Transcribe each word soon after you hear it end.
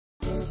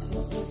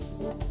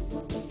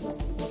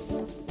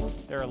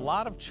There are a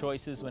lot of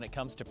choices when it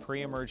comes to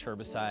pre-emerge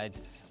herbicides.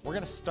 We're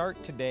going to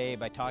start today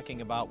by talking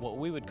about what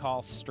we would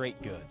call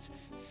straight goods,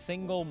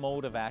 single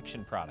mode of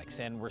action products.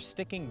 And we're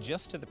sticking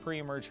just to the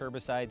pre-emerge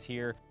herbicides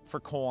here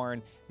for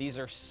corn. These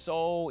are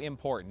so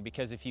important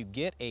because if you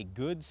get a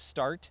good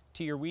start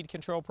to your weed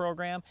control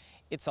program,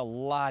 it's a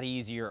lot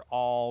easier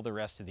all the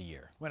rest of the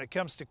year. When it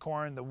comes to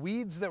corn, the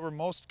weeds that we're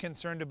most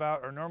concerned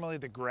about are normally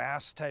the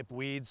grass type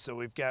weeds. So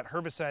we've got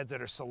herbicides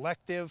that are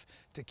selective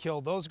to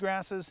kill those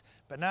grasses,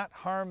 but not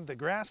harm the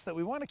grass that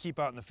we want to keep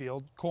out in the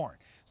field, corn.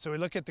 So we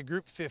look at the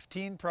group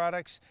 15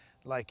 products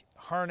like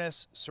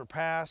Harness,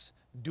 Surpass,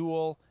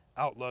 Dual,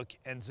 Outlook,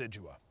 and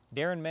Zidua.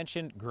 Darren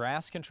mentioned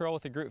grass control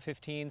with the Group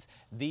 15s.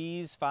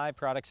 These 5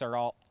 products are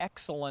all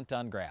excellent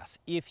on grass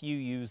if you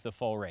use the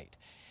full rate.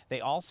 They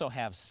also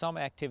have some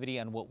activity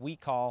on what we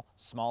call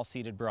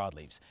small-seeded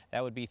broadleaves.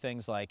 That would be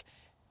things like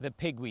the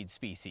pigweed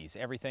species,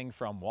 everything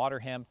from water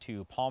hemp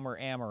to Palmer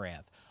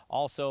amaranth.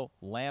 Also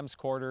lamb's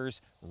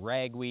quarters,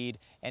 ragweed,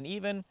 and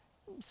even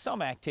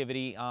some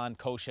activity on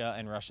kochia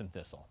and Russian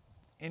thistle.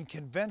 In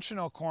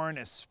conventional corn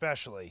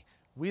especially,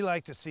 we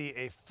like to see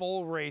a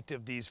full rate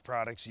of these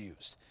products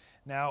used.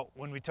 Now,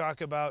 when we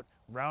talk about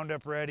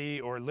Roundup Ready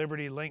or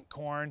Liberty Link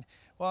corn,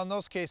 well, in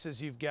those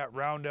cases, you've got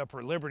Roundup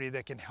or Liberty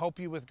that can help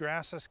you with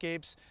grass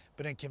escapes,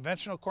 but in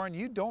conventional corn,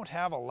 you don't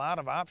have a lot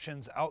of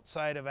options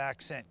outside of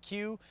Accent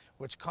Q,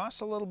 which costs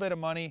a little bit of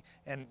money,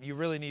 and you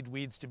really need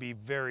weeds to be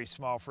very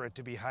small for it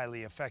to be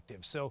highly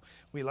effective. So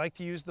we like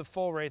to use the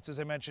full rates, as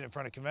I mentioned, in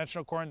front of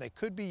conventional corn. They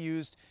could be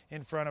used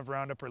in front of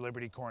Roundup or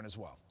Liberty corn as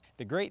well.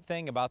 The great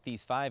thing about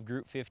these 5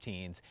 Group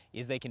 15s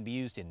is they can be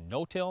used in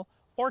no-till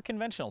or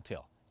conventional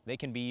till. They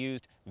can be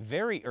used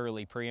very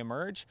early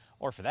pre-emerge,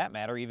 or for that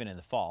matter, even in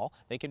the fall.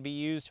 They can be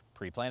used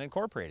pre-plant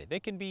incorporated. They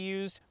can be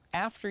used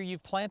after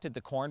you've planted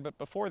the corn, but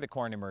before the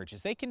corn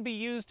emerges. They can be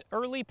used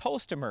early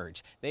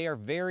post-emerge. They are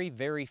very,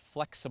 very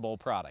flexible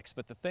products.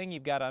 But the thing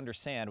you've got to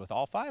understand with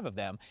all 5 of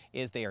them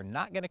is they are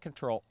not going to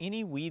control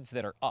any weeds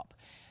that are up.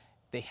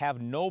 They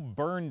have no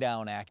burn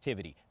down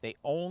activity. They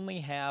only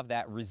have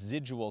that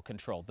residual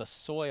control, the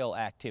soil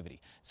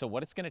activity. So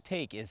what it's going to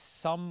take is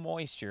some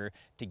moisture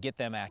to get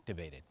them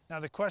activated.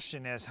 Now the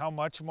question is, how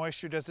much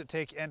moisture does it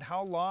take and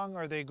how long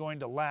are they going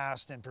to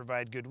last and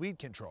provide good weed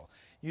control?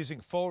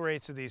 Using full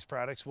rates of these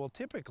products will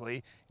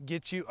typically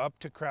get you up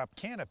to crop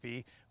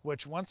canopy,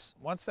 which once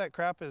that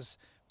crop has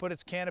put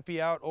its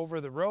canopy out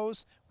over the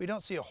rows, we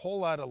don't see a whole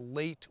lot of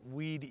late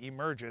weed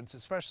emergence,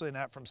 especially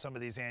not from some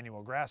of these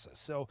annual grasses.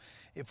 So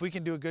if we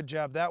can do a good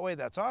job that way,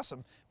 that's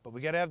awesome, but we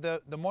got to have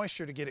the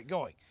moisture to get it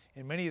going.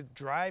 In many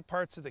dry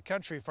parts of the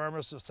country,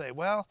 farmers will say,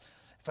 well,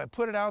 if I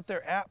put it out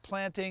there at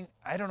planting,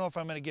 I don't know if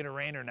I'm going to get a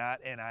rain or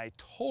not, and I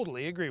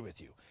totally agree with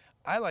you.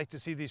 I like to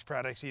see these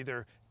products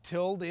either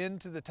tilled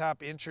into the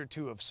top inch or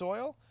 2 of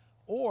soil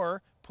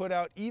or put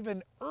out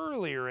even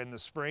earlier in the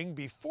spring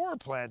before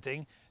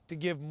planting to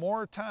give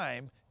more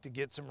time to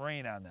get some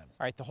rain on them.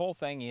 All right, the whole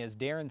thing is,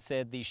 Darren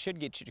said these should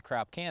get you to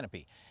crop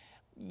canopy.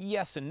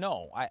 Yes and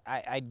no.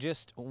 I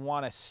just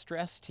want to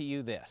stress to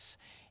you this.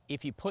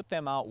 If you put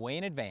them out way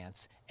in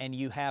advance and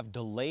you have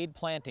delayed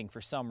planting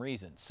for some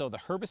reason, so the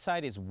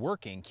herbicide is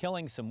working,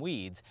 killing some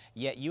weeds,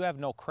 yet you have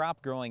no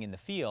crop growing in the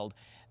field,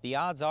 the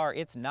odds are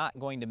it's not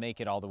going to make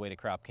it all the way to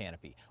crop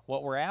canopy.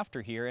 What we're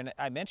after here, and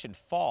I mentioned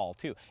fall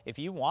too, if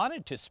you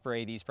wanted to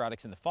spray these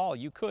products in the fall,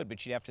 you could,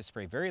 but you'd have to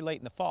spray very late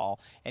in the fall,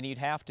 and you'd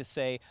have to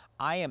say,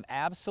 I am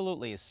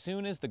absolutely, as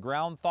soon as the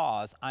ground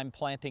thaws, I'm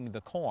planting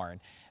the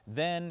corn.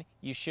 Then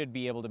you should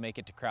be able to make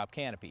it to crop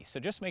canopy. So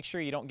just make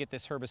sure you don't get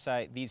these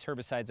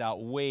herbicides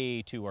out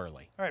way too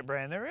early. All right,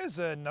 Brian, there is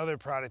another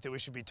product that we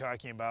should be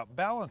talking about,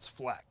 Balance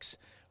Flex.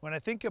 When I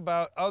think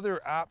about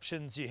other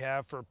options you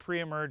have for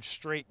pre-emerge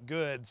straight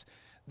goods,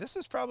 this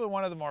is probably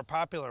one of the more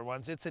popular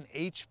ones. It's an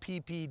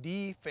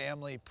HPPD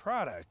family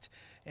product.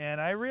 And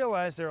I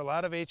realize there are a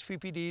lot of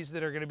HPPDs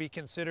that are going to be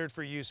considered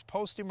for use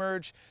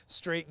post-emerge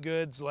straight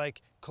goods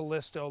like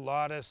Callisto,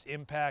 Lotus,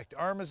 Impact,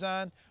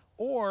 Armazon,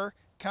 or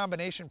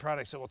combination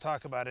products that we'll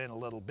talk about in a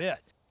little bit.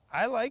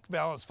 I like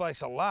Balance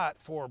Flex a lot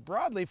for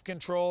broadleaf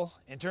control.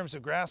 In terms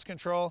of grass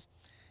control,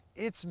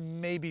 it's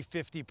maybe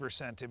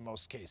 50% in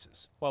most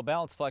cases. Well,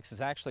 Balance Flex is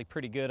actually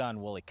pretty good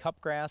on woolly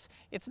cupgrass.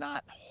 It's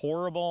not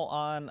horrible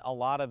on a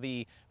lot of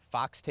the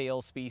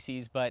foxtail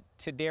species, but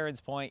to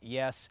Darren's point,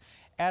 yes,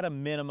 at a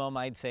minimum,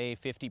 I'd say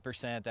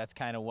 50%. That's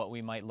kind of what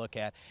we might look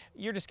at.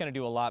 You're just going to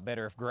do a lot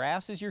better if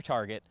grass is your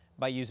target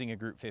by using a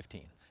Group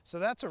 15. So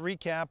that's a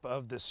recap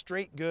of the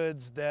straight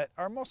goods that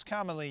are most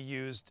commonly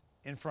used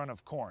in front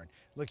of corn,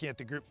 looking at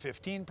the Group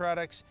 15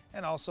 products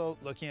and also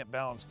looking at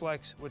Balance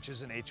Flex, which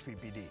is an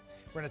HPPD.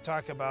 We're going to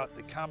talk about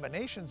the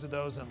combinations of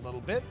those in a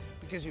little bit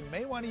because you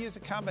may want to use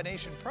a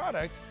combination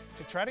product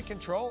to try to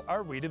control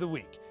our weed of the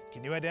week.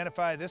 Can you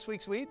identify this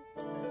week's weed?